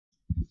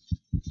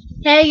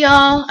Hey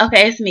y'all.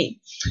 Okay, it's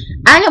me.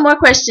 I got more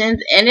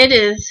questions and it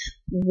is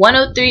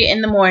 1:03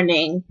 in the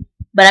morning,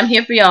 but I'm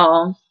here for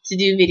y'all to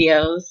do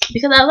videos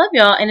because I love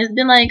y'all and it's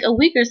been like a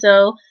week or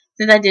so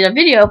since I did a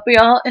video for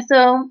y'all, and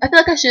so I feel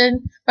like I should.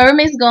 My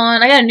roommate's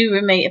gone. I got a new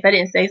roommate if I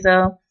didn't say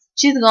so.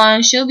 She's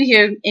gone. She'll be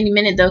here any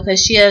minute though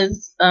because she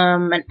has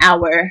an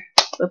hour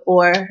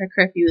before her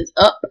curfew is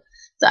up.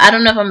 So I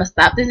don't know if I'm gonna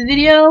stop this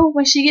video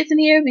when she gets in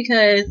here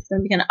because it's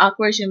gonna be kind of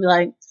awkward. She'll be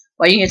like,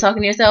 "Why are you here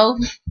talking to yourself?"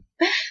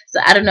 So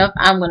I don't know if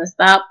I'm gonna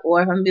stop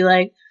or if I'm gonna be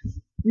like,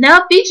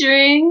 now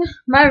featuring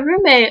my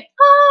roommate.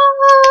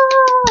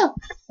 Oh!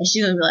 And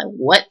she's gonna be like,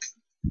 what?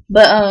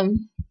 But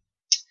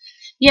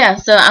yeah,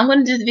 so I'm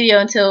gonna do this video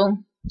until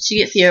she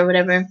gets here or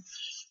whatever.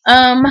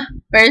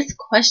 First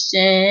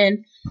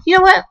question. You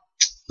know what?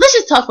 Let's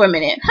just talk for a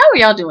minute. How are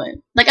y'all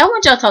doing? Like, I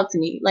want y'all to talk to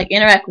me. Like,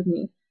 interact with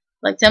me.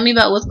 Like, tell me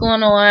about what's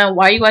going on.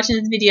 Why are you watching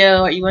this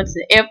video? Are you going to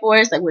the Air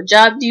Force? Like, what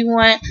job do you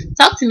want?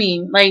 Talk to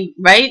me. Like,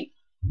 right?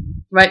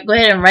 Go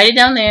ahead and write it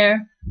down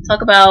there.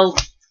 Talk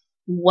about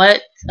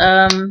what,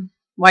 why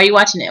are you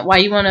watching it? Why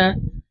you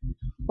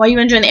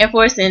join the Air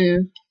Force,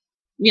 and,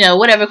 you know,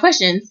 whatever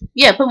questions.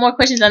 Yeah, put more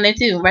questions on there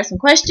too. Write some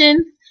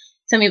questions.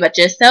 Tell me about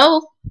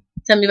yourself.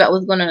 Tell me about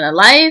what's going on in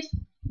life.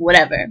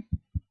 Whatever.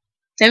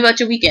 Tell me about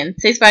your weekend.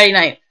 Today's Friday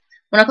night.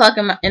 1 o'clock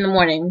in the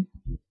morning.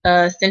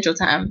 Central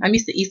time. I'm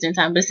used to Eastern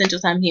time, but it's Central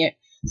time here.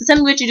 So tell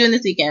me what you're doing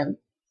this weekend.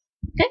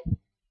 Okay?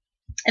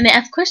 And then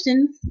ask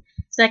questions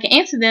so I can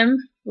answer them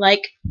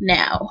like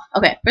now.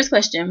 Okay, first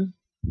question.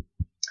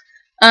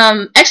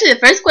 Actually, the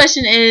first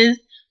question is,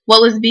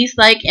 what was Beast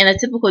like in a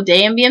typical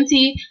day in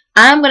BMT?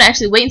 I'm going to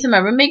actually wait until my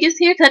roommate gets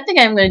here because I think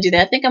I'm going to do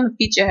that. I think I'm going to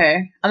feature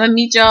her. I'm going to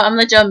meet y'all. I'm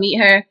going to let y'all meet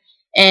her.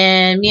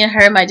 And me and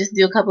her might just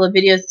do a couple of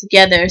videos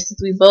together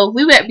since we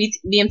were at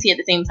BMT at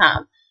the same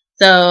time.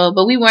 So,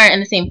 but we weren't in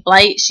the same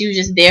flight. She was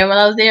just there while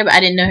I was there, but I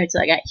didn't know her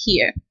till I got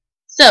here.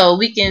 So,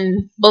 we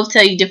can both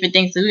tell you different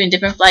things. So, we were in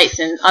different flights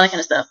and all that kind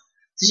of stuff.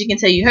 So, she can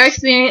tell you her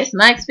experience,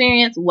 my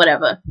experience,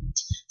 whatever.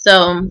 So,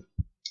 I'm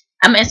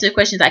going to answer the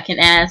questions I can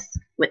ask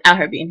without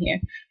her being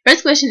here.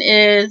 First question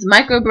is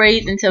micro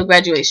braids until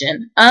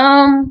graduation.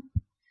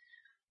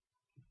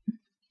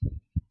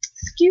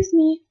 Excuse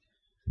me.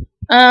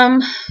 I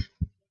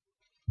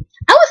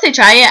would say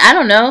try it. I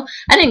don't know.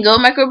 I didn't go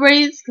micro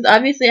braids because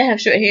obviously I have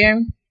short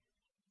hair.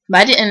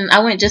 But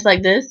I went just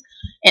like this.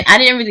 And I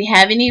didn't really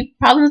have any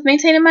problems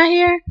maintaining my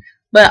hair.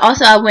 But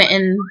also I went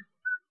in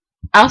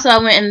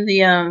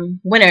the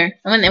winter.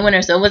 I went in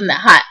winter, so it wasn't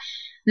that hot.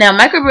 Now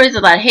micro braids is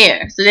a lot of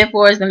hair, so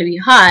therefore it's going to be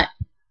hot.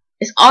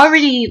 It's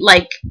already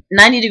like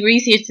 90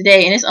 degrees here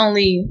today, and it's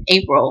only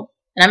April,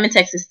 and I'm in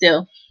Texas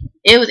still.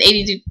 It was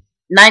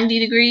 90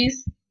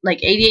 degrees,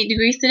 like 88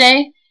 degrees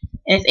today,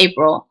 and it's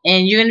April.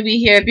 And you're going to be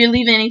here, if you're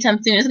leaving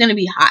anytime soon, it's going to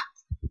be hot.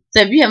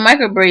 So if you have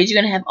micro braids,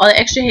 you're going to have all the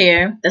extra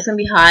hair. That's going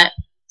to be hot.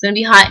 It's going to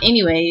be hot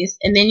anyways,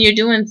 and then you're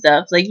doing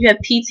stuff. Like, you have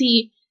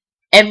PT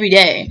every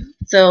day.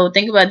 So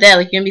think about that.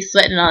 Like, you're going to be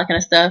sweating and all that kind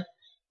of stuff.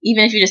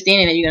 Even if you're just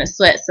standing there, you're going to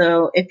sweat.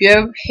 So if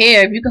you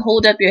can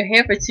hold up your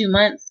hair for 2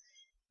 months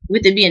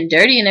with it being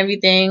dirty and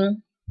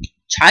everything,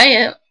 try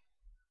it.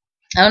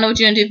 I don't know what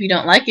you're going to do if you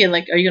don't like it.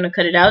 Like, are you going to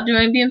cut it out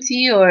during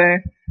BMT?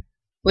 Or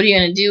what are you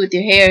going to do with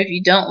your hair if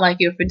you don't like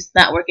it, if it's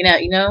not working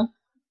out, you know?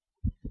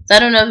 So I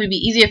don't know if it'd be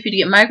easier for you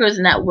to get micros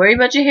and not worry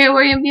about your hair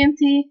while you're in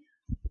BMT,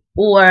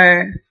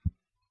 or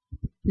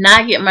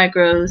not get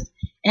micros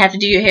and have to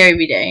do your hair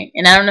every day.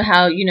 And I don't know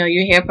how, you know,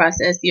 your hair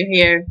process, your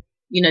hair,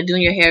 you know,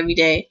 doing your hair every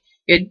day,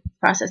 your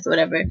process or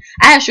whatever.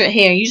 I have short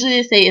hair. Usually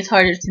they say it's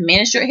harder to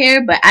manage short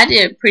hair, but I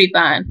did pretty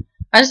fine.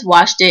 I just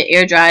washed it,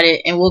 air dried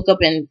it, and woke up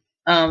and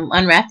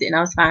unwrapped it, and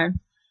I was fine.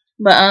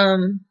 But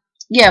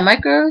yeah,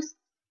 micros.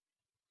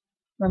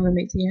 My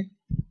roommate's here.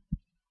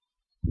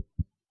 I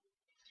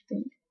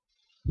think.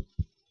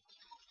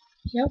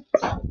 Yep.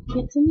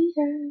 Get to meet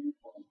her.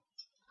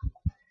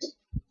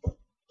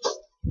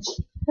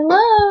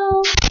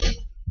 Hello.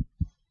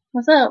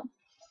 What's up?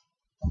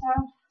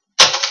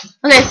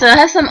 Okay, so I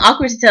have something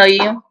awkward to tell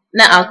you.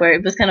 Not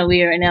awkward, but it's kind of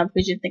weird right now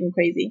because you're thinking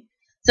crazy.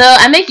 So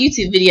I make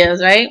YouTube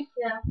videos, right?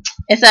 Yeah.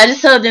 And so I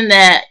just told them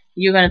that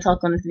you're going to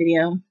talk on this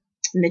video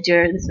and that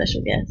you're the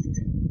special guest.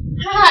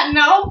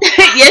 No.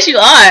 Yes, you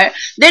are.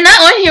 They're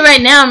not on here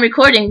right now. I'm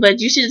recording, but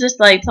you should just,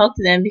 like, talk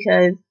to them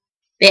because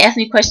they ask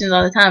me questions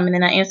all the time, and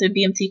then I answer a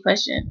BMT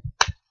question.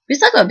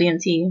 Let's talk about BMT.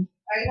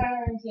 Are you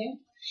on BMT?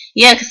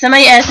 Yeah, because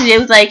somebody asked me, they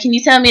was like, can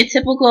you tell me a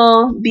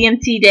typical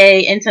BMT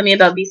day and tell me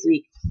about Beast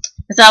Week?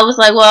 And so I was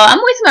like, well, I'm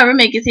waiting till my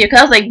roommate gets here. Because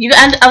I was like,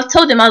 I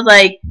told them, I was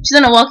like, she's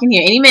going to walk in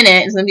here any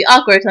minute. It's going to be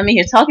awkward because I'm in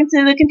here talking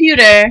to the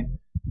computer.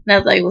 And I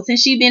was like, well,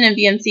 since she's been in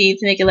BMT,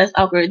 to make it less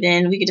awkward,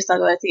 then we could just talk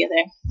about it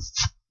together.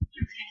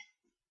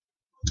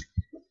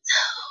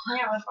 I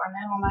can't live for a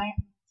man all night.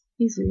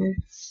 He's weird.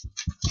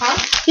 Huh?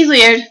 He's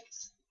weird.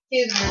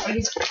 He's weird, but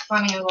he's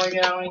funny as all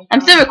get on.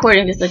 I'm still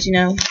recording, just to let you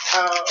know.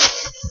 Oh.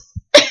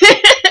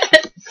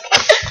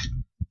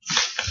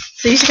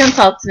 So you should come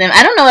talk to them.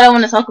 I don't know what I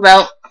want to talk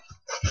about.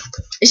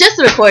 It's just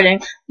a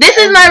recording. This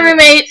is my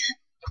roommate,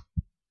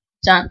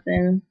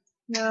 Johnson.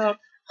 No.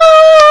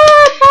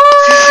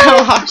 Oh,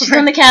 So hard. She's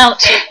on the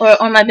couch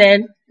or on my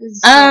bed.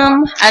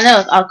 I know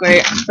it's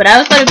awkward, but I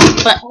always thought it'd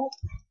be fun.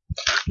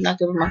 I'm not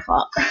good with my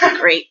clock.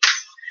 Great.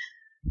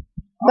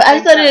 But I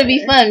just thought it'd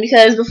be fun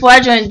because before I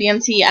joined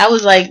BMT, I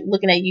was like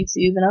looking at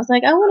YouTube and I was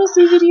like, I want to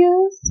see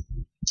videos.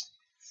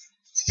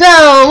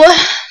 So,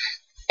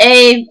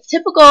 a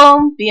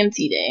typical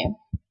BMT day.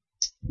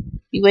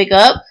 You wake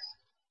up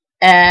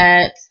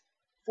at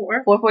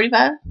 4:45.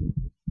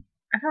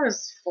 I thought it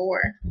was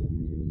 4.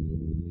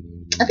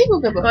 I think we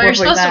woke up at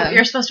 4:45.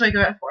 You're supposed to wake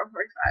up at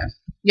 4:45.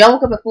 Y'all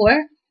woke up at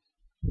 4?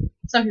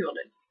 Some people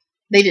did.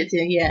 They did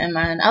too, yeah, and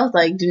mine. I was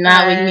like, do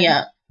not wake me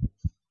up.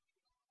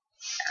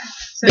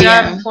 So you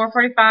got at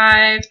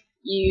 4:45.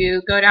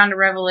 You go down to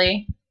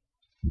Reveille.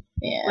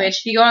 Yeah. Which,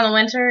 if you go in the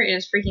winter,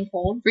 is freaking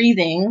cold.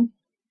 Freezing.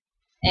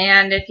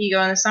 And if you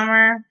go in the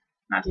summer,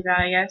 not too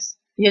bad, I guess.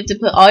 You have to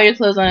put all your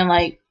clothes on in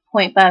like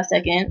 0.5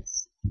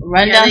 seconds.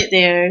 Run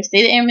downstairs,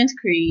 say the Airman's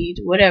Creed,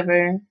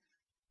 whatever.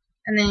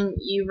 And then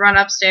you run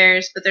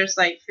upstairs, but there's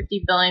like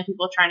 50 billion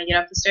people trying to get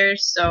up the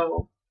stairs,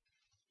 so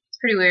it's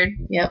pretty weird.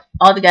 Yep.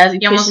 All the guys are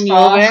pushing you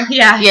over.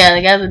 Yeah. Yeah,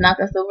 the guys would knock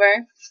us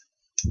over.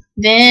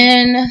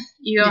 Then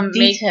you go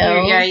make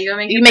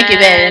your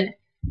bed.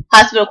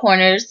 Hospital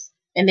corners,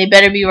 and they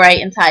better be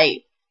right and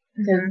tight.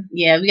 Mm-hmm.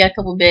 Yeah, we got a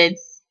couple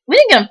beds. We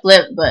didn't get them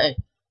flipped, but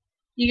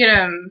you get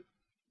them.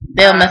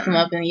 They'll mess them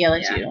up and yell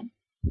at you. And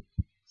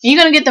you're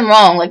gonna get them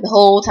wrong like the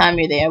whole time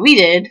you're there. We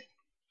did.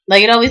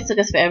 Like it always took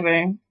us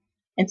forever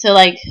until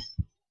like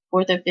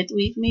 4th or 5th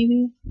week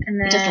maybe. And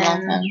then just a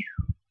long time.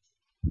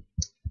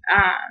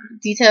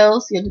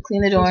 Details. You have to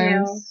clean the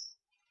dorms.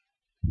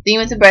 Then you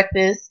went to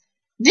breakfast.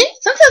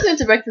 Sometimes we went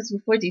to breakfast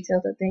before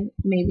details. I think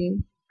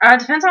maybe. It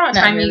depends on what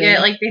time you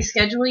get. Like they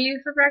schedule you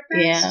for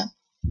breakfast.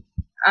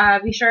 Yeah.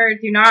 Be sure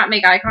do not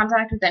make eye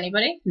contact with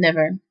anybody.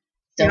 Never.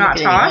 Do not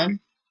talk. Anyone.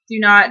 Do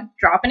not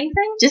drop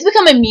anything. Just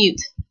become a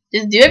mute.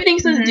 Just do everything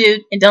you're supposed to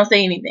do and don't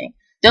say anything.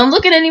 Don't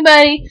look at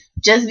anybody.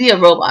 Just be a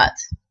robot.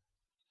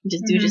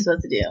 Just do what you're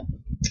supposed to do.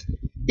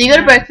 Then you go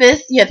to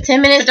breakfast. You have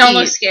 10 minutes. But don't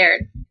look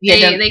scared.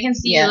 Yeah, they can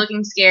see you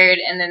looking scared,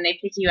 and then they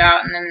pick you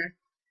out, and then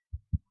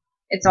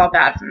it's all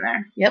bad from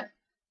there. Yep.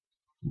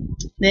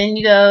 Then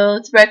you go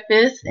to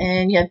breakfast,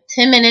 and you have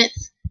 10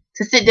 minutes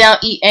to sit down,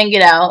 eat, and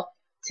get out.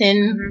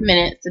 10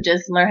 minutes to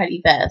just learn how to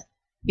eat fast.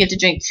 You have to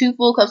drink 2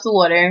 full cups of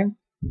water.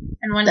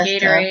 And 1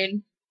 Gatorade.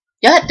 Tough.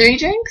 Y'all had 3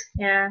 drinks?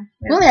 Yeah.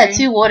 We only had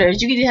 2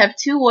 waters. You could either have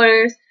 2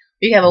 waters,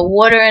 or you could have a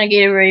water and a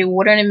Gatorade,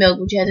 water and a milk,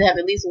 but you had to have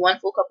at least 1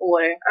 full cup of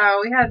water.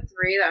 Oh, we had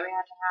 3 that we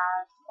had to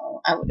have.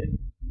 Oh,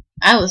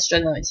 I was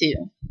struggling with 2.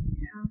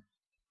 Yeah.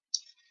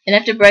 And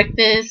after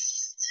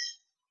breakfast,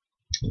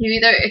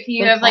 if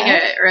you have like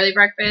an early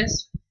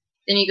breakfast,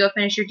 then you go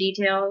finish your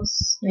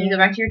details, then you go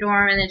back to your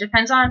dorm, and it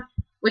depends on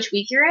which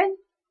week you're in.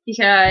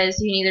 Because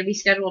you can either be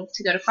scheduled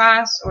to go to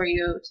class, or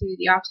you go to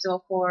the obstacle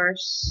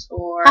course,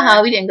 or...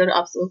 we didn't go to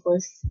obstacle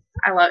course.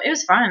 I love it. It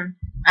was fun.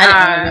 I didn't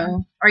want to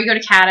go. Or you go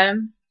to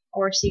CADM,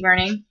 or sea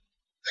burning.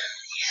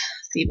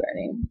 Yeah, sea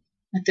burning.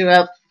 I threw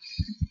up.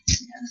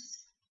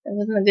 Yeah. It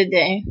wasn't a good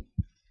day.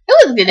 It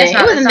was a good day.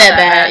 It wasn't that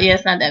bad. Yeah,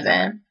 it's not that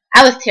bad.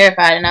 I was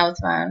terrified, and I was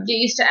fine. Get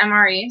used to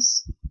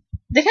MREs.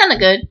 They're kind of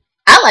good.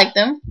 I like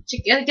them.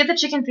 Get the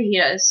chicken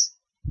fajitas.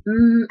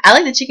 I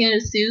like the chicken noodle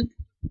soup.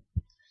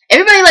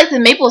 Everybody likes the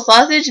maple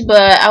sausage,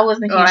 but I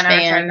wasn't a huge fan. I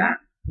never tried that.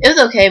 It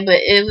was okay, but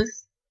it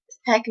was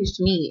packaged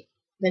meat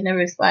that never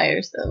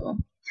expires, so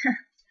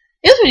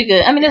it was pretty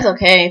good. I mean, it was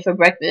okay for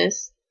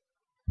breakfast.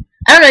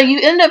 I don't know. You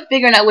end up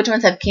figuring out which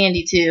ones have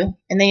candy too,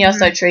 and then y'all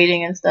start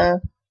trading and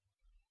stuff.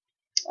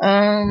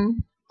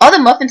 All the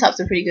muffin tops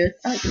are pretty good.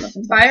 I like the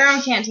muffin tops. Buy your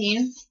own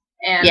canteen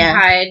and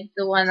hide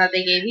the one that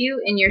they gave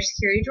you in your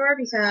security drawer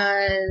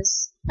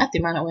because I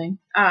threw mine away.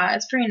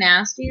 It's pretty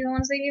nasty, the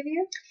ones they give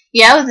you.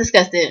 Yeah, I was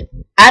disgusted.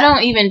 I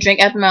don't even drink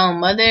after my own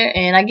mother,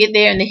 and I get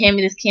there and they hand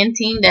me this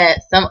canteen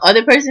that some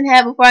other person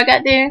had before I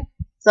got there.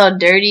 It's all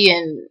dirty,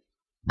 and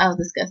I was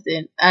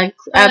disgusted. I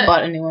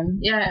bought a new one.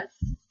 Yeah.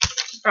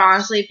 But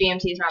honestly,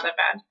 BMT is not that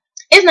bad.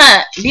 It's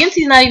not.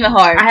 BMT is not even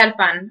hard. I had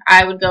fun.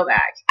 I would go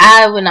back.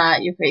 I would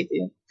not. You're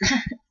crazy.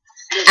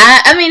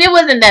 I mean, it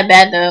wasn't that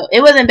bad, though.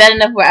 It wasn't bad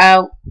enough where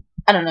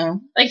I don't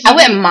know. Like I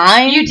wouldn't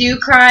mind. You do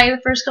cry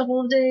the first couple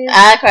of days?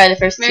 I cried the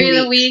first 2 weeks. Maybe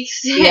the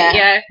weeks. Yeah.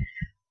 Yeah.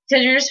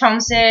 Because you're just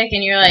homesick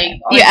and you're like,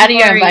 you're out of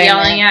your environment.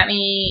 Yelling at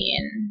me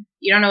and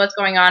you don't know what's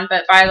going on.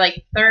 But by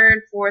like 3rd,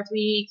 4th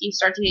week, you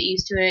start to get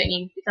used to it and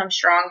you become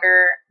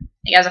stronger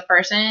like, as a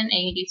person and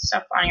you do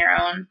stuff on your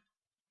own.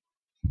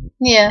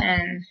 Yeah.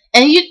 And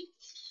I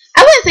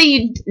wouldn't say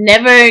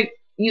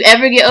you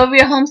ever get over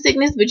your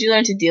homesickness, but you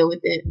learn to deal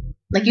with it.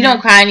 Like you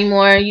don't cry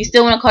anymore. You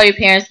still want to call your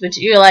parents, but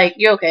you're like,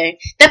 you're okay.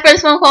 That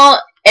first phone call,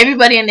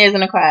 everybody in there is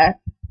gonna cry.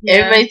 Yeah.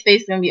 Everybody's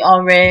face is gonna be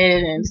all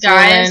red and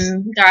guys,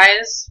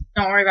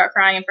 don't worry about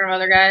crying in front of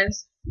other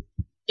guys.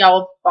 Y'all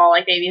will bawl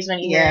like babies when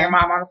you hear your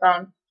mom on the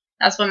phone.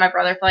 That's what my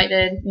brother flight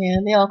did. Yeah,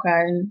 they all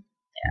cried.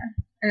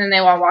 Yeah, and then they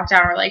all walked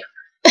out and were like,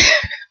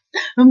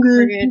 I'm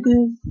good. I'm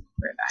good.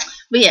 We're back.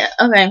 But yeah,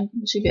 okay,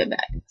 we should get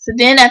back. So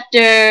then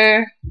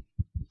after,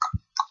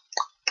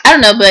 I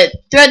don't know, but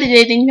throughout the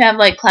day, then you have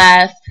like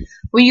class.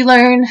 where you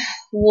learn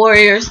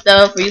warrior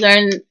stuff, where you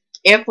learn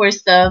Air Force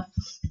stuff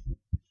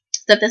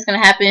that's gonna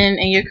happen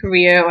in your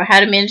career, or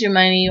how to manage your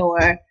money,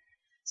 or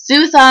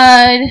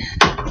suicide.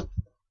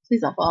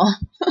 Please don't fall.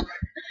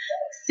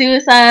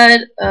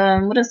 Suicide.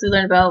 What else do we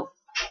learn about?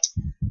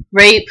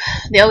 Rape.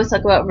 They always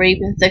talk about rape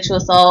and sexual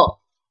assault.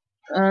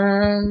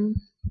 All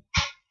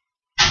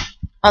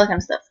that kind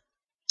of stuff.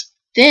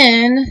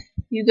 Then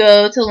you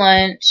go to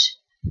lunch.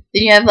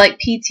 Then you have like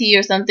PT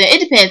or something. It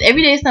depends.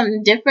 Every day is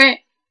something different,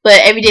 but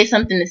every day is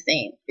something the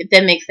same, if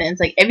that makes sense.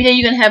 Like every day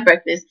you're going to have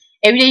breakfast.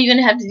 Every day you're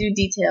going to have to do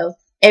details.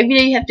 Every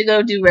day you have to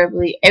go do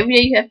Reveille. Every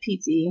day you have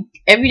PT.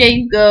 Every day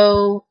you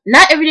go,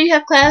 not every day you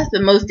have class,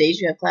 but most days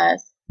you have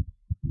class.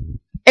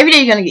 Every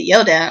day you're going to get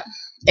yelled at.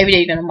 Every day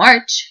you're going to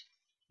march.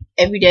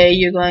 Every day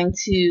you're going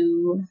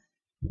to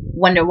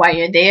wonder why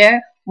you're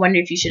there. Wonder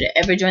if you should have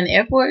ever joined the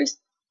Air Force.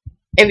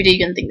 Every day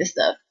you're going to think this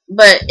stuff.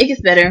 But it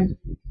gets better.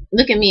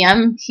 Look at me.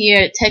 I'm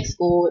here at tech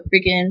school with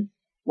freaking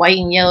white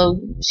and yellow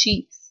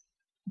sheets.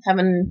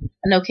 Having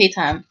an okay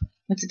time.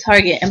 Went to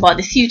Target and bought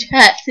this huge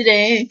hat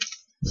today.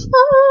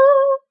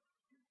 Oh,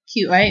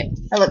 cute, right?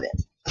 I love it.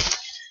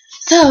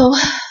 So,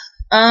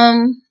 I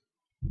don't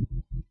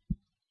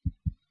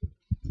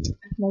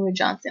know where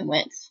Johnson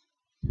went.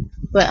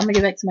 But I'm going to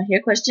get back to my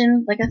hair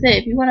question. Like I said,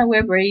 if you want to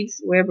wear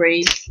braids, wear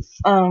braids.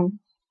 I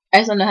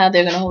just don't know how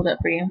they're going to hold up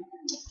for you.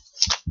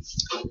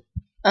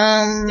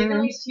 They're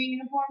going to use 2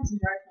 uniforms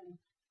and dry cleaning.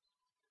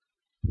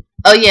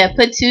 Oh yeah,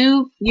 put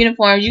 2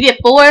 uniforms. You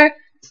get 4.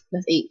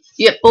 That's 8.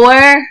 You get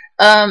 4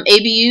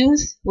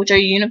 ABUs, which are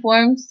your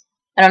uniforms.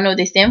 I don't know what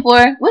they stand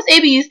for. What's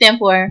ABU stand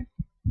for?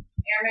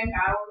 Airman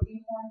Battle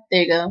Uniform.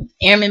 There you go.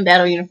 Airman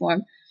Battle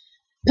Uniform.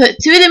 Put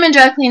 2 of them in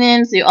dry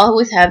cleaning, so you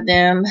always have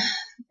them.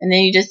 And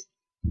then you're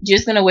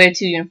just gonna wear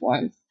 2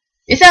 uniforms.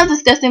 It sounds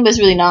disgusting, but it's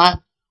really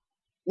not.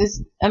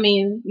 I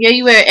mean, yeah,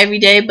 you wear it every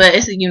day, but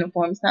it's a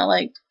uniform. It's not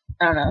like,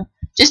 I don't know.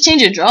 Just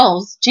change your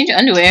drawers. Change your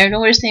underwear.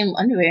 Don't wear the same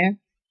underwear.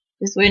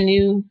 Just wear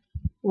the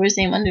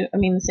same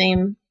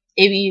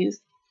ABUs.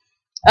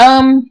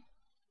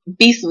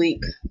 Beast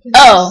week.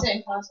 Oh.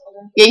 Yeah,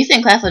 you sit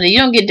in class all day. You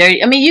don't get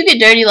dirty. I mean, you get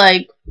dirty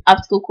like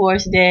obstacle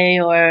course day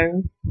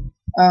or,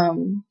 what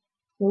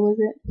was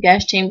it?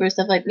 Gas chamber,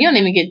 stuff like that. You don't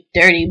even get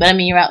dirty, but I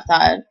mean, you're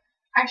outside.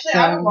 Actually,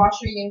 I would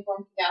wash your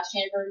uniform for gas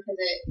chamber because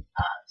it.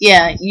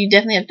 Yeah, you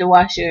definitely have to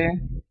wash your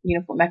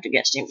uniform after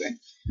gas chamber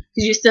because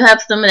you still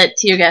have some of that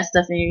tear gas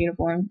stuff in your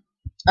uniform.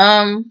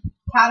 Cadam,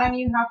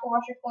 you have to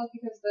wash your clothes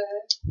because the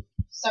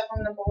stuff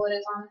from the bullet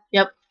is on it.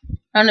 Yep.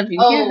 I don't know if you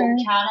can hear her.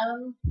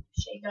 Cadam,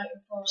 shake out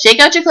your clothes.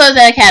 Shake out your clothes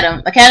at a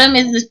Cadam. A Cadam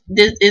is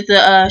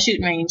the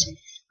shooting range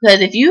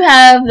because if you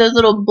have those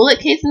little bullet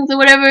casings or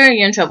whatever,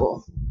 you're in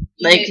trouble.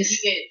 You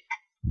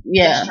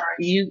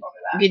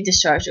get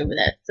discharged over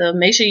that. So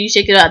make sure you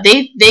shake it out.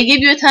 They give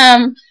you a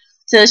time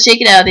to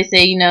shake it out. They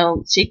say,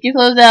 shake your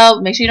clothes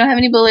out. Make sure you don't have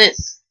any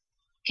bullets,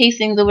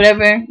 casings, or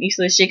whatever. You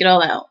sort of shake it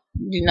all out.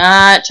 Do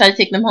not try to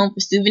take them home for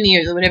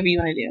souvenirs or whatever you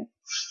want to do.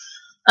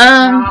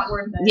 Not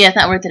worth it. Yeah, it's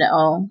not worth it at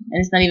all, and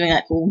it's not even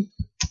that cool.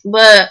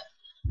 But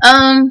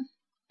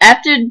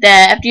after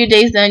your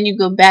day's done, you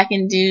go back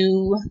and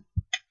do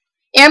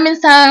airman's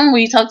time,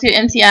 where you talk to your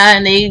MTI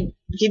and they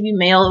give you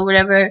mail or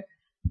whatever.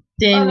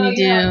 Then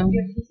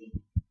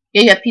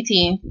you have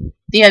PT. Then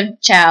you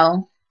have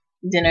chow,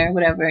 dinner,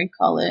 whatever you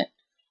call it.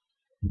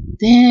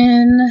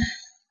 Then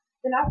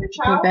after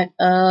chow, go back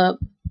up.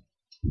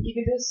 You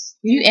can just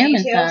do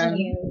airman's time.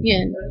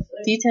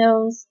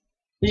 Details.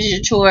 Which is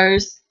your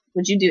chores,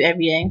 which you do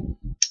every day.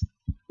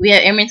 We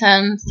have airman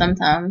time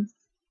sometimes,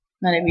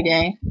 not every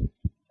day.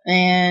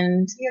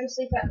 And you go to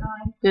sleep at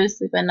 9. Go to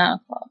sleep at 9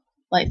 o'clock.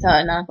 Lights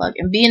out at 9 o'clock.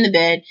 And be in the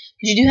bed.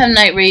 Because you do have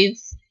night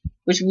raids,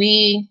 which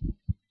we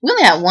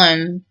only had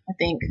 1, I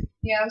think.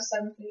 Yeah, it was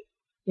 7th week.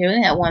 Yeah, we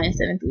only had 1 in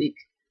 7th week.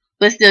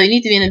 But still, you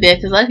need to be in the bed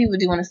because a lot of people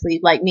do want to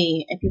sleep, like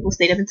me. And people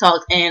stayed up and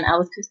talked, and I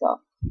was pissed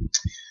off.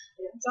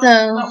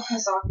 Don't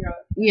piss off your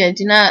other. Yeah,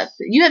 do not.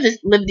 You have to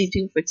live with these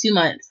people for 2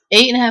 months.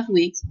 8.5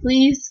 weeks.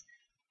 Please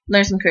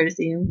learn some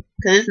courtesy.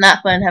 Because it's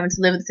not fun having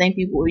to live with the same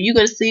people. Where you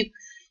go to sleep,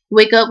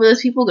 wake up with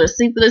those people, go to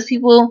sleep with those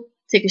people,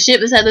 take a shit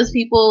beside those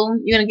people.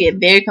 You're going to get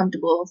very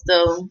comfortable.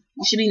 So,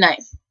 you should be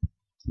nice.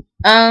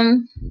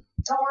 Don't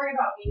worry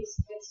about Beast.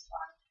 It's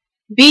fun.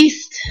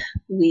 Beast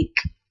week.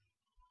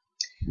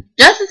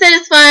 Justin said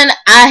it's fun.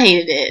 I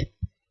hated it.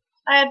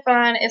 I had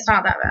fun. It's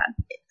not that bad.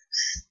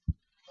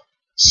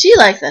 She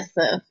likes that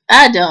stuff.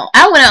 I don't.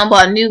 I went out and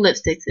bought new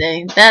lipstick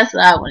today. That's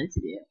what I wanted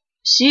to do.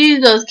 She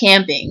goes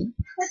camping.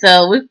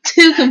 So we're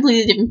 2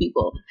 completely different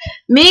people.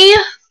 Me,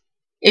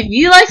 if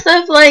you like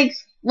stuff like,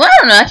 well, I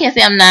don't know. I can't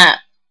say I'm not.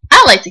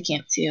 I like to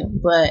camp too,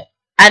 but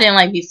I didn't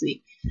like Beast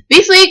Week.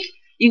 Beast Week,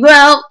 you go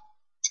out.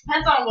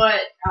 Depends on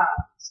what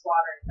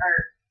squadron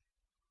or.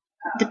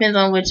 Depends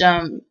on which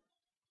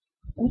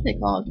what's it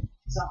called?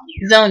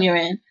 Zone you're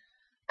in.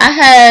 I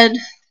had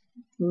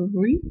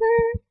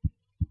Reaper.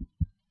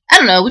 I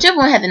don't know. Whichever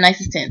one had the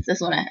nicest tents.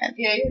 That's what I had.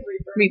 Yeah, you had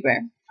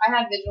Reaper. I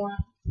had Vigilant.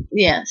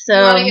 Yeah, so.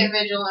 You want to get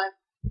Vigilant?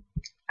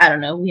 I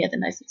don't know. We had the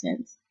nicest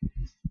tents.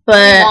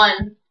 But.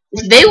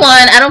 If they won,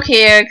 I don't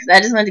care because I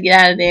just wanted to get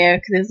out of there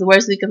because it was the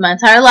worst week of my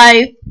entire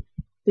life.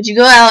 But you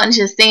go out and it's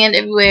just sand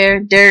everywhere,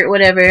 dirt,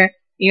 whatever.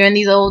 You're in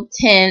these old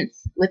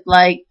tents with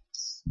like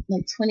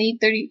 20,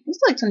 30, it's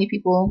like 20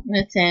 people in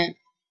a tent.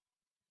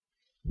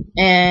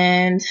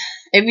 And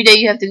every day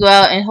you have to go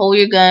out and hold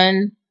your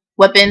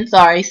weapon,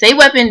 say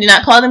weapon, do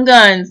not call them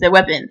guns, they're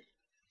weapons.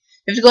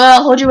 You have to go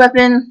out, hold your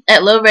weapon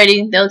at low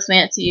ready, they'll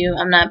explain it to you.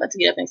 I'm not about to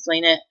get up and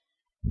explain it.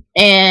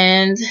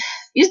 And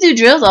you just do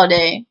drills all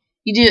day.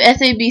 You do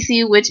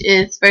SABC, which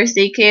is first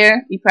aid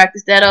care. You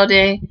practice that all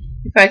day.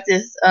 You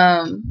practice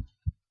Mop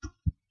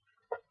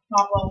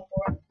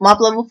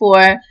level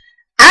 4.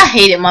 I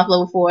hated Mop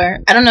level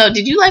 4. I don't know.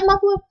 Did you like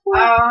Mop level 4?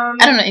 I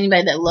don't know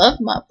anybody that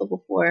loved Mop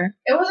level 4.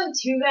 It wasn't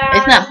too bad.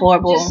 It's not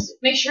horrible. Just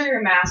make sure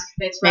your mask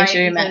fits right. Make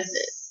sure your mask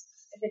fits.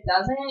 If it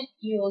doesn't,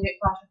 you will get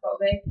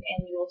claustrophobic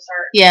and you will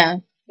start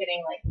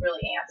getting like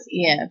really antsy.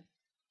 Yeah.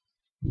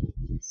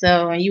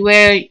 So you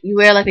wear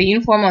like a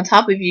uniform on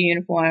top of your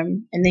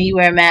uniform, and then you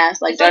wear a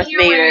mask like Darth Vader.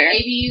 Wearing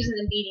ABUs and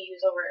then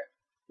BDUs over it.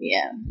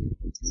 Yeah.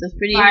 So it's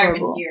pretty fireman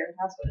horrible. Gear,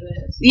 that's what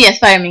it is. Yes,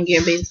 fireman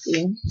gear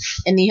basically, and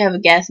then you have a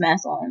gas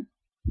mask on.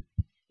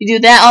 You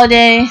do that all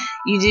day.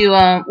 You do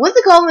what's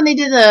it called when they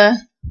do the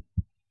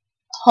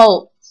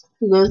Hulk?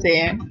 Who goes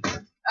there?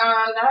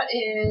 That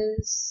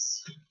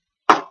is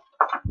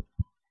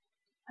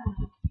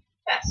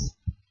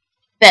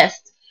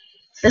Best.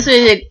 That's what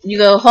it is. You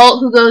go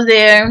Hulk. Who goes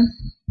there?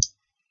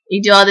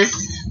 You do all this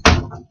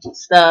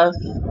stuff.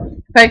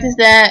 Practice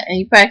that, and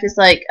you practice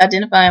like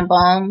identifying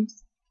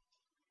bombs,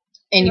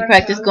 and you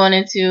practice going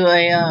into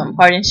a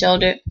hardened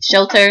shelter.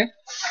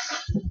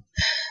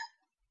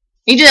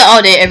 You do that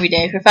all day, every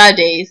day for 5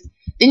 days.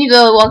 Then you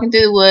go walking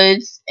through the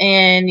woods,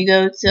 and you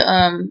go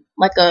to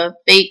like a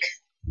fake.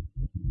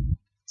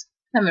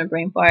 I'm having a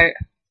brain fart.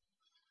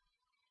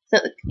 So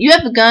you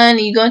have a gun,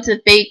 and you go into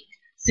a fake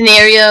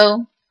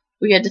scenario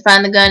where you have to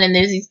find the gun, and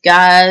there's these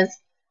guys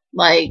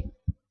like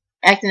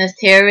acting as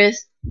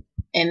terrorists,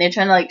 and they're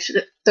trying to like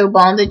throw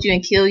bombs at you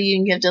and kill you,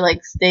 and you have to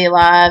like stay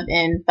alive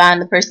and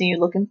find the person you're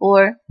looking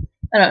for.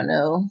 I don't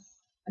know.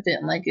 I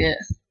didn't like it.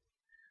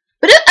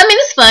 But I mean,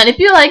 it's fun. If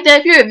you like that,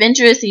 if you're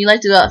adventurous and you like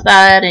to go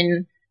outside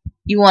and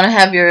you want to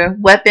have your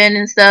weapon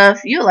and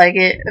stuff, you'll like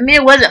it. I mean,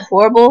 it wasn't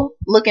horrible.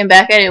 Looking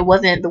back at it, it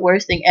wasn't the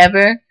worst thing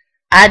ever.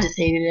 I just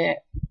hated it.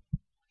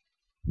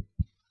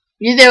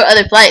 There were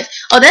other flights.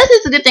 Oh, that's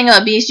just a good thing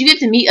about Beast. You get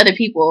to meet other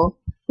people.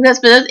 Because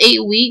for those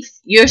 8 weeks,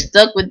 you're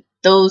stuck with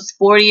those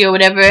 40 or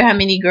whatever, how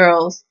many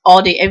girls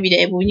all day, every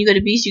day. But when you go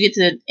to Beast, you get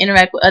to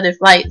interact with other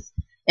flights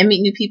and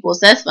meet new people.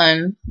 So that's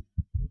fun.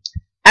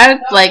 Our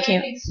flight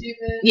came.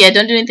 Yeah,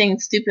 don't do anything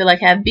stupid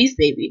like have Beast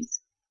babies.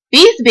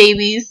 Beast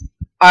babies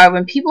are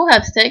when people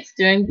have sex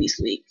during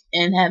Beast week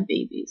and have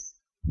babies.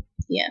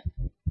 Yeah,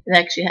 it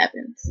actually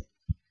happens.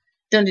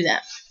 Don't do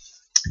that.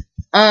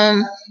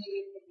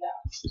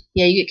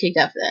 Yeah, you get kicked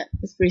out for that.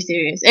 It's pretty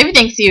serious.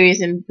 Everything's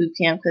serious in boot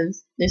camp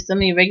because there's so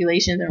many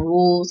regulations and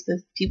rules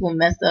because people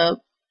mess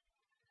up.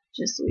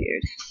 Just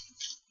weird.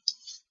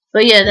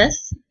 But yeah, that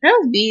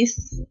was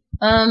Beast.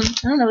 I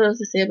don't know what else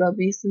to say about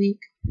Beast Week.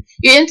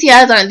 Your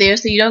MTIs aren't there,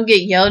 so you don't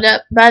get yelled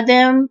at by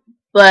them.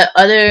 But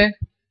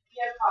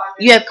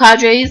you have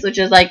cadres, which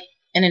is like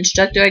an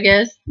instructor, I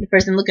guess, the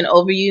person looking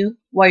over you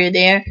while you're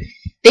there.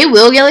 They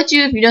will yell at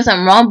you if you're doing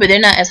something wrong, but they're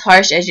not as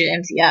harsh as your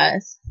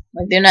MTIs.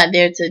 Like, they're not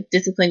there to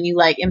discipline you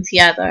like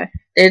MTIs are.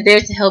 They're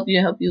there to help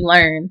you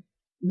learn.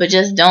 But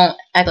just don't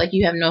act like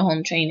you have no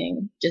home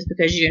training just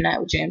because you're not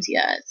with your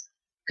MTIs.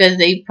 Because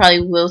they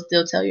probably will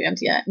still tell your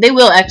MTI. They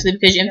will, actually,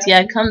 because your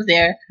MTI comes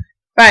there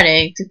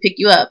Friday to pick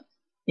you up.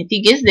 If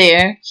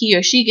he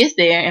or she gets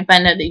there and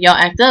find out that y'all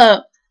act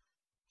up,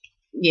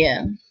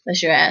 yeah,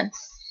 that's your ass.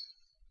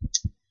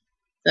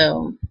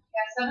 So.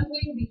 Yeah, 7th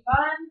week can be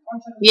fun.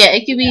 Yeah,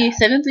 it could be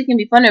 7th week can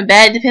be fun or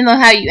bad. Depends on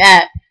how you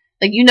act.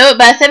 Like, you know,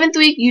 by 7th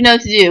week, you know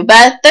what to do.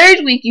 By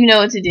 3rd week, you know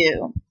what to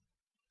do.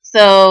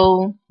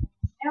 So.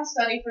 And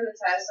study for the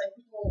test. Like,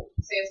 people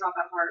say it's not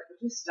that hard, but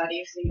just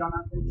study so you don't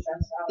have to be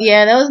stressed out.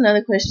 Yeah, that was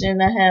another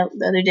question I had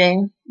the other day.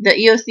 The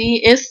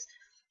EOC, it's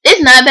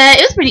not bad.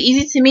 It was pretty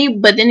easy to me,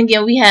 but then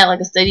again, we had like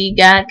a study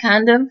guide,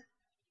 kind of.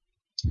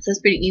 So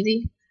it's pretty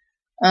easy.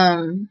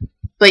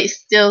 But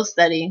still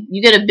study.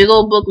 You get a big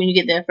old book when you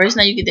get there. First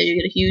night you get there, you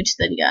get a huge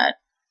study guide.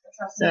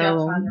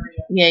 So,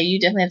 yeah, you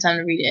definitely have time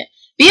to read it.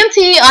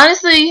 BMT,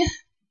 honestly,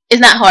 is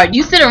not hard.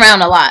 You sit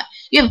around a lot.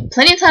 You have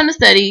plenty of time to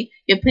study.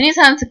 You have plenty of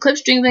time to clip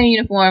strings on your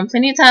uniform.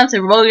 Plenty of time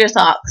to roll your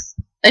socks.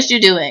 That's what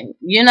you're doing.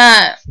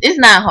 It's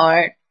not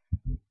hard.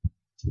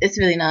 It's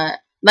really not.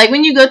 Like,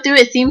 when you go through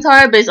it seems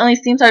hard, but it only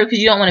seems hard because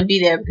you don't want to be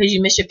there, because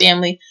you miss your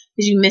family,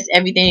 because you miss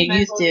everything you're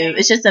used to.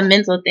 It's just a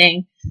mental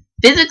thing.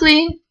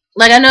 Physically,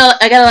 like, I know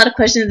I got a lot of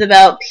questions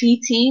about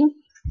PT.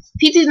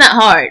 PT's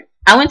not hard.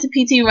 I went to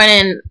PT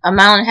running a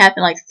mile and a half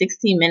in like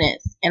 16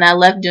 minutes, and I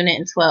left doing it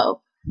in 12.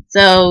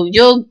 So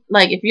you'll,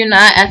 like, if you're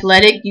not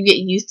athletic, you get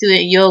used to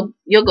it, you'll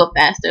go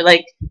faster.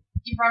 Like,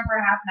 you run for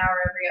half an hour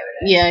every other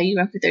day. Yeah, you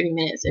run for 30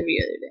 minutes every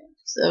other day.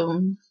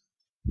 So,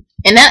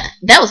 and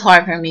that was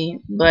hard for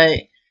me,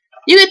 but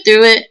you get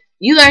through it.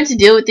 you learn to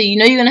deal with it. You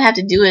know you're gonna have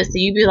to do it, so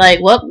you be like,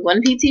 well,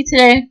 one PT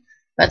today,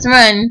 about to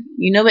run.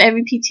 You know what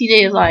every PT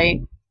day is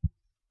like.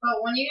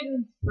 But when you get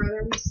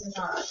further,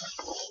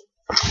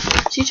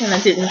 She's trying to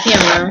sit in the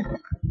camera.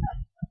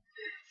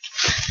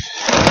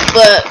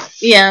 But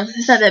yeah,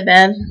 it's not that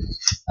bad.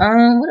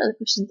 What other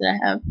questions did I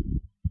have?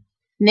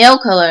 Nail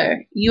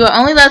color. You are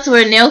only allowed to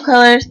wear nail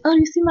colors. Oh,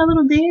 you see my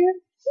little beard?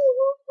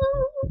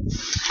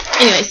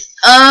 Anyways,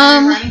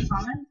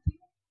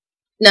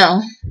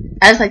 no.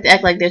 I just like to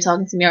act like they're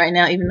talking to me right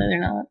now, even though they're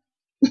not.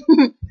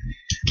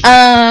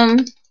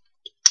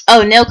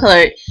 Oh, nail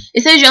color.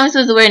 It says you're only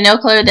supposed to wear nail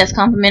color that's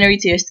complementary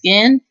to your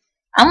skin.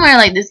 I'm wearing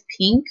like this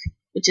pink,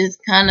 which is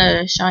kind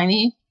of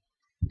shiny.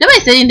 Nobody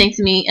said anything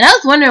to me, and I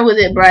was wondering, was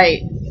it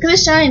bright? Because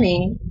it's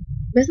shiny,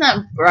 but it's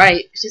not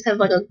bright. It just has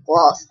like a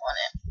gloss on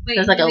it. Wait,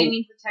 so it's like do you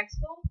mean for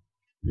textile?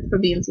 For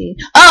BMT.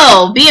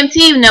 Oh,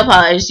 BMT nail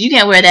polish. You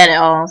can't wear that at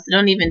all, so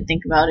don't even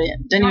think about it.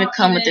 Don't even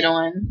come with it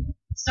on.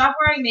 Stop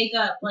wearing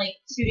makeup like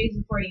 2 days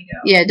before you go.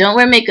 Yeah, don't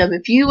wear makeup.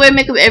 If you wear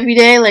makeup every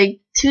day, like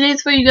 2 days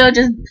before you go,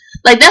 just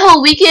like that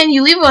whole weekend,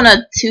 you leave on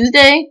a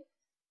Tuesday.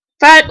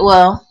 Friday,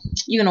 well,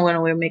 you're gonna want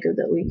to wear makeup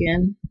that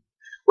weekend.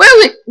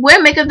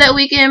 Wear makeup that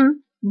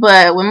weekend,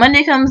 but when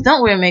Monday comes,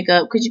 don't wear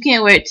makeup because you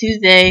can't wear it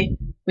Tuesday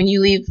when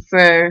you leave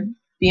for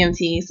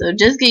BMT. So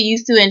just get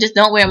used to it and just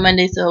don't wear it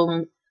Monday.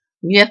 So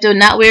you have to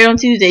not wear it on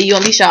Tuesday. You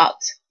won't be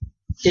shocked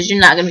because you're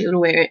not gonna be able to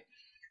wear it.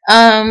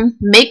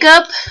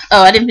 Makeup.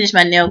 Oh, I didn't finish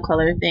my nail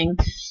color thing.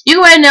 You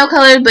can wear nail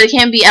color, but it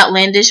can't be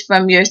outlandish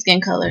from your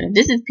skin color.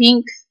 This is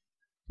pink,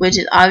 which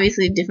is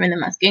obviously different than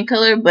my skin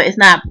color, but it's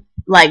not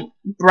like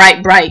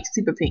bright,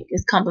 super pink.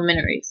 It's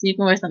complementary, so you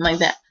can wear something like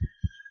that.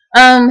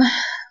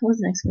 What's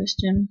the next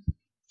question?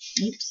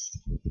 Oops.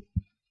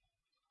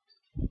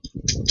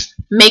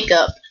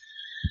 Makeup.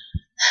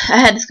 I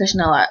had this question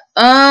a lot.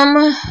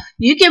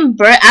 You can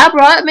I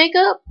brought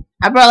makeup.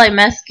 I brought like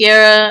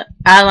mascara,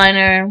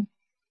 eyeliner.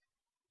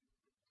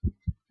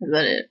 That's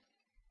about it.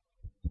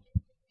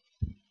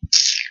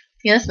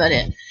 Yeah, that's about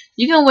it.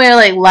 You can wear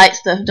like light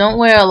stuff. Don't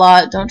wear a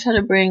lot. Don't try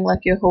to bring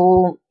like your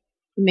whole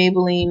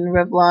Maybelline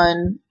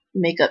Revlon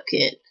makeup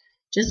kit.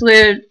 Just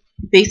wear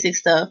basic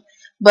stuff.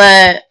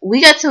 But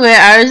we got to wear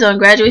ours on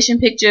graduation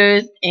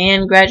pictures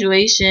and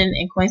graduation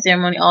and coin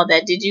ceremony, all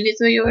that. Did you get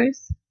to wear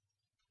yours?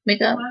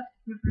 Makeup?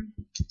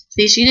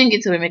 See, she didn't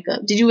get to wear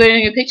makeup. Did you wear it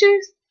in your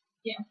pictures?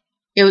 Yeah.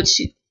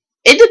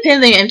 It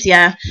depends on your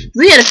MTI.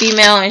 We had a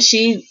female and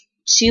she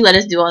let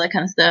us do all that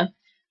kind of stuff.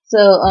 So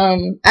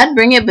I'd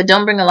bring it, but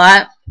don't bring a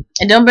lot,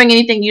 and don't bring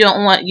anything you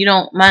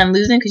don't mind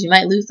losing, because you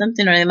might lose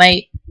something, or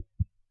they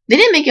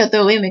didn't make you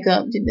throw away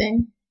makeup, did they?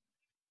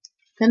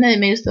 I know they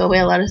made us throw away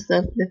a lot of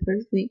stuff the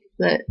first week,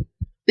 but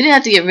we didn't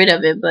have to get rid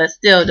of it. But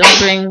still, don't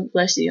bring.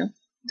 Bless you.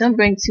 Don't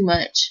bring too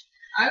much.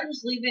 I would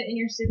just leave it in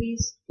your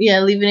cities. Yeah,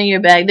 leave it in your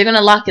bag. They're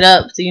gonna lock it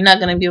up, so you're not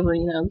gonna be able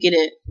to get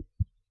it.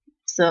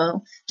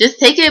 So just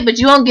take it, but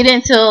you won't get it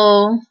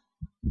until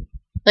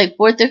like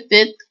 4th or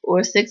 5th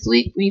or 6th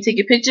week when you take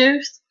your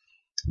pictures.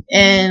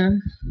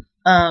 And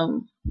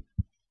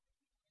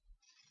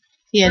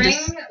yeah, bring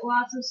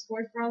lots of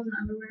sports bras and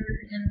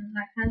underwear and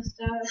that kind of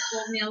stuff.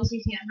 Full meals,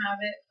 you can't have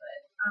it, but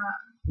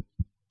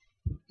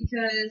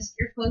because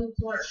your clothes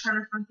are kind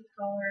of funky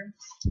colors.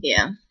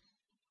 Yeah.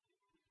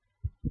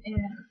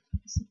 And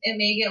it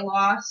may get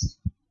lost.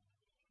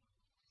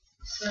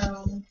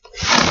 So.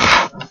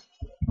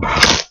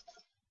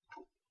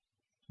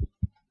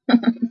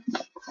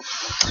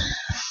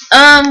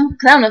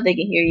 Cause I don't know if they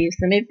can hear you,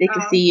 so maybe they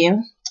can see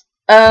you.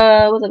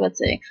 What was I about to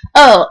say?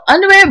 Oh,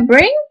 underwear.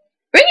 Bring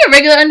your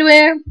regular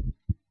underwear,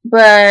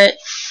 but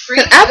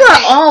I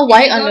brought all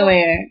white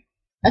underwear.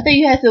 I thought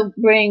you had to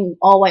bring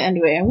all white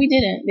underwear, and we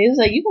didn't. They was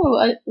like, you can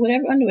wear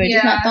whatever underwear,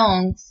 just not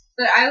thongs.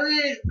 But I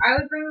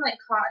would bring like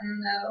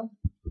cotton though.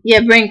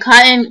 Yeah, bring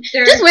cotton.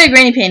 Just wear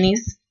granny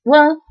panties.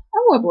 Well, I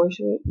wore board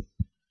shorts.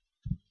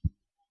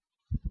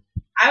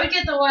 I would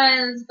get the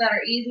ones that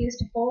are easiest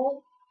to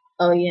fold.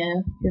 Oh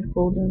yeah, just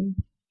fold them.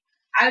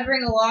 I would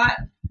bring a lot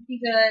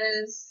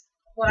because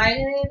what I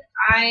did,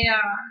 I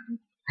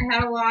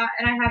had a lot,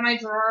 and I had my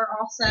drawer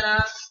all set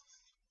up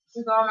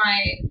with all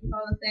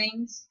the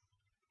things,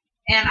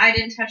 and I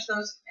didn't touch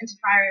those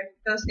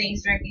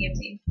things during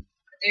BMT.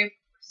 They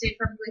stayed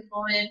perfectly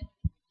folded,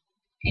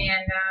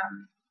 and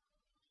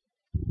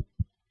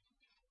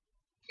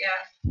yeah,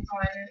 that's all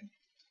I did.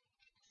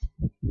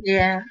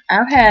 Yeah,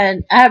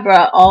 I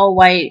brought all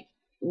white,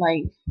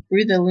 like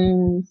through the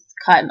looms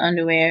cotton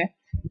underwear.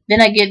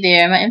 Then I get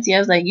there, my MT, I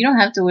was like, you don't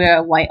have to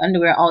wear white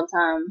underwear all the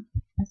time.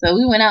 So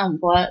we went out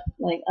and bought,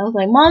 I was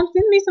like, Mom,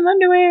 send me some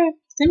underwear.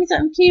 Send me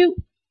something cute.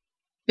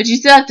 But you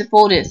still have to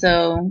fold it,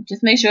 so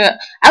just make sure.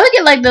 I would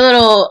get like the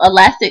little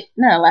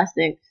not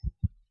elastic.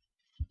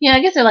 Yeah, I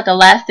guess they're like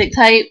elastic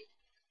type.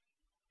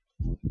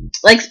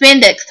 Like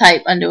spandex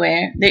type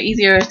underwear. They're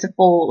easier to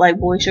fold, like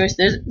boy shorts.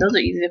 Those are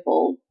easy to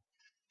fold.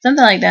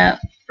 Something like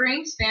that.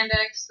 Bring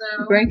spandex,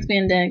 though. Bring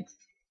spandex.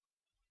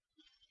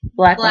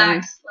 Black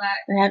ones. Black.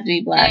 They have to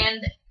be black.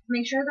 And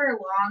make sure they're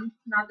long,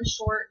 not the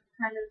short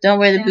kind of. Don't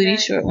wear the spandex. booty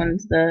short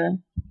ones. The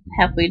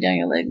halfway down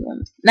your leg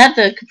ones. Not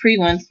the capri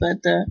ones,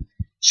 but the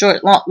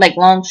short,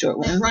 long short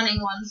ones.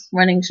 Running ones.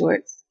 Running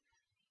shorts.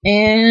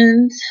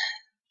 And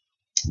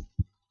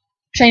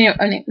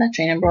not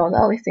training bras. I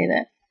always say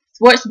that.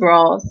 Sports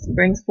bras.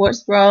 Bring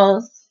sports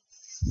bras.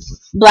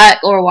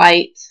 Black or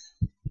white.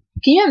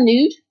 Can you have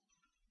nude?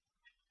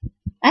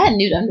 I had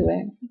nude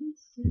underwear.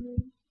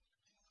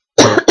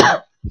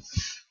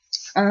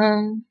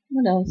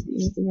 What else do you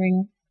need to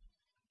bring?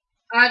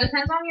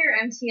 Depends on your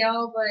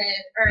MTL,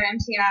 or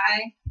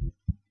MTI,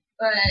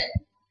 but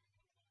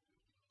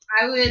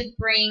I would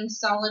bring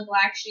solid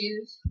black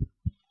shoes.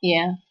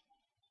 Yeah.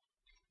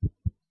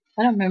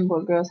 I don't remember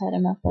what girls had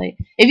in my flight.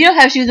 If you don't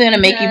have shoes, they're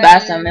gonna make you buy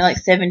some. They're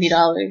like $70.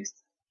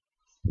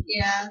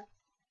 Yeah.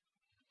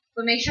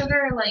 But make sure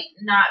they're like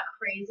not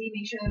crazy.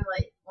 Make sure they're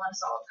like one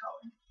solid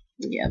color.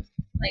 Yep.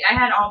 Like I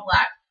had all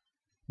black.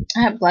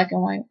 I have black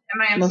and white. And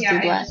my Mostly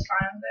MTI black. is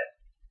fine with it.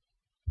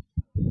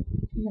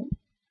 Yep.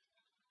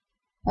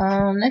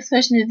 Next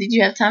question is, did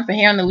you have time for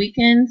hair on the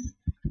weekends?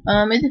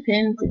 It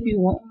depends if you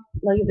want,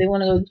 like if they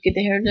want to go get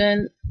their hair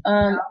done.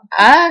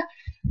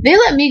 They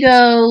let me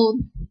go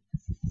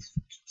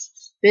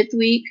 5th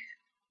week.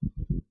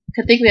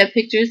 I think we have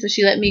pictures, so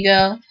she let me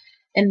go.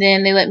 And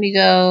then they let me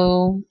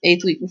go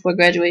 8th week before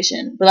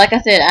graduation. But like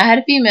I said, I had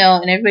a female,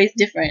 and everybody's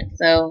different,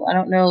 so I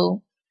don't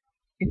know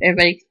if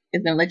everybody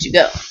is gonna let you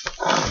go.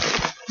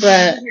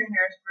 But your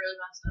hair is really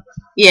messed up.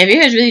 Yeah, if your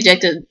hair is really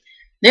jacked up,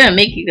 they're gonna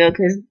make you go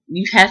because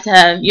you have to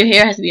have your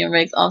hair has to be in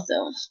regs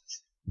also.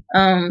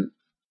 I'm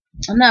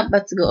not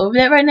about to go over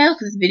that right now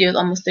because this video is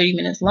almost 30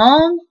 minutes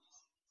long.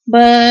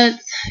 But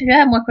if you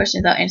have more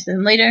questions, I'll answer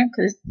them later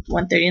because it's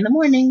 1:30 in the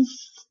morning.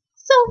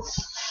 So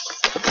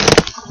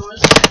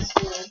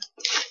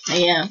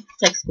yeah,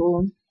 tech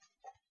school.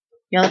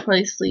 Y'all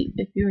probably sleep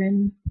if you're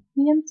in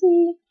BMT.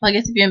 Well, I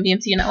guess if you're in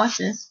BMT, you're not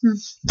watching this.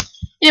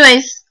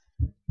 Anyways,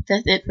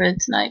 that's it for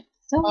tonight.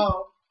 So.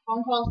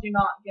 Phone calls do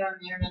not get on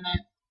the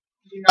internet.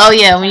 Oh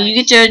yeah, when you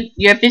get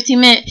your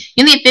 15-minute,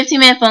 you only get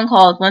 15-minute phone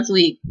calls once a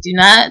week. Do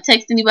not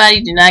text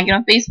anybody. Do not get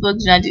on Facebook.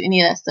 Do not do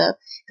any of that stuff.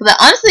 Because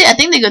honestly, I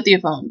think they go through your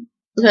phone.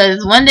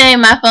 Because one day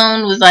my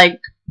phone was like,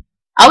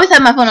 I always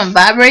had my phone on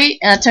vibrate,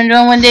 and I turned it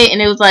on one day,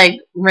 and it was like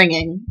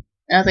ringing.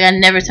 And I was like, I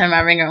never turned my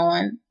ringer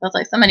on. I was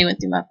like, somebody went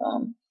through my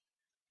phone.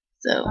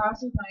 So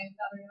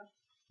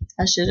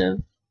I should have.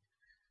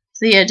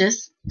 So yeah,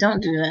 just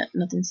don't do that.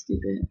 Nothing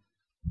stupid.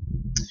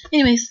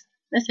 Anyways,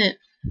 that's it.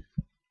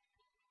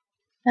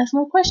 Have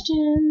some more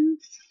questions.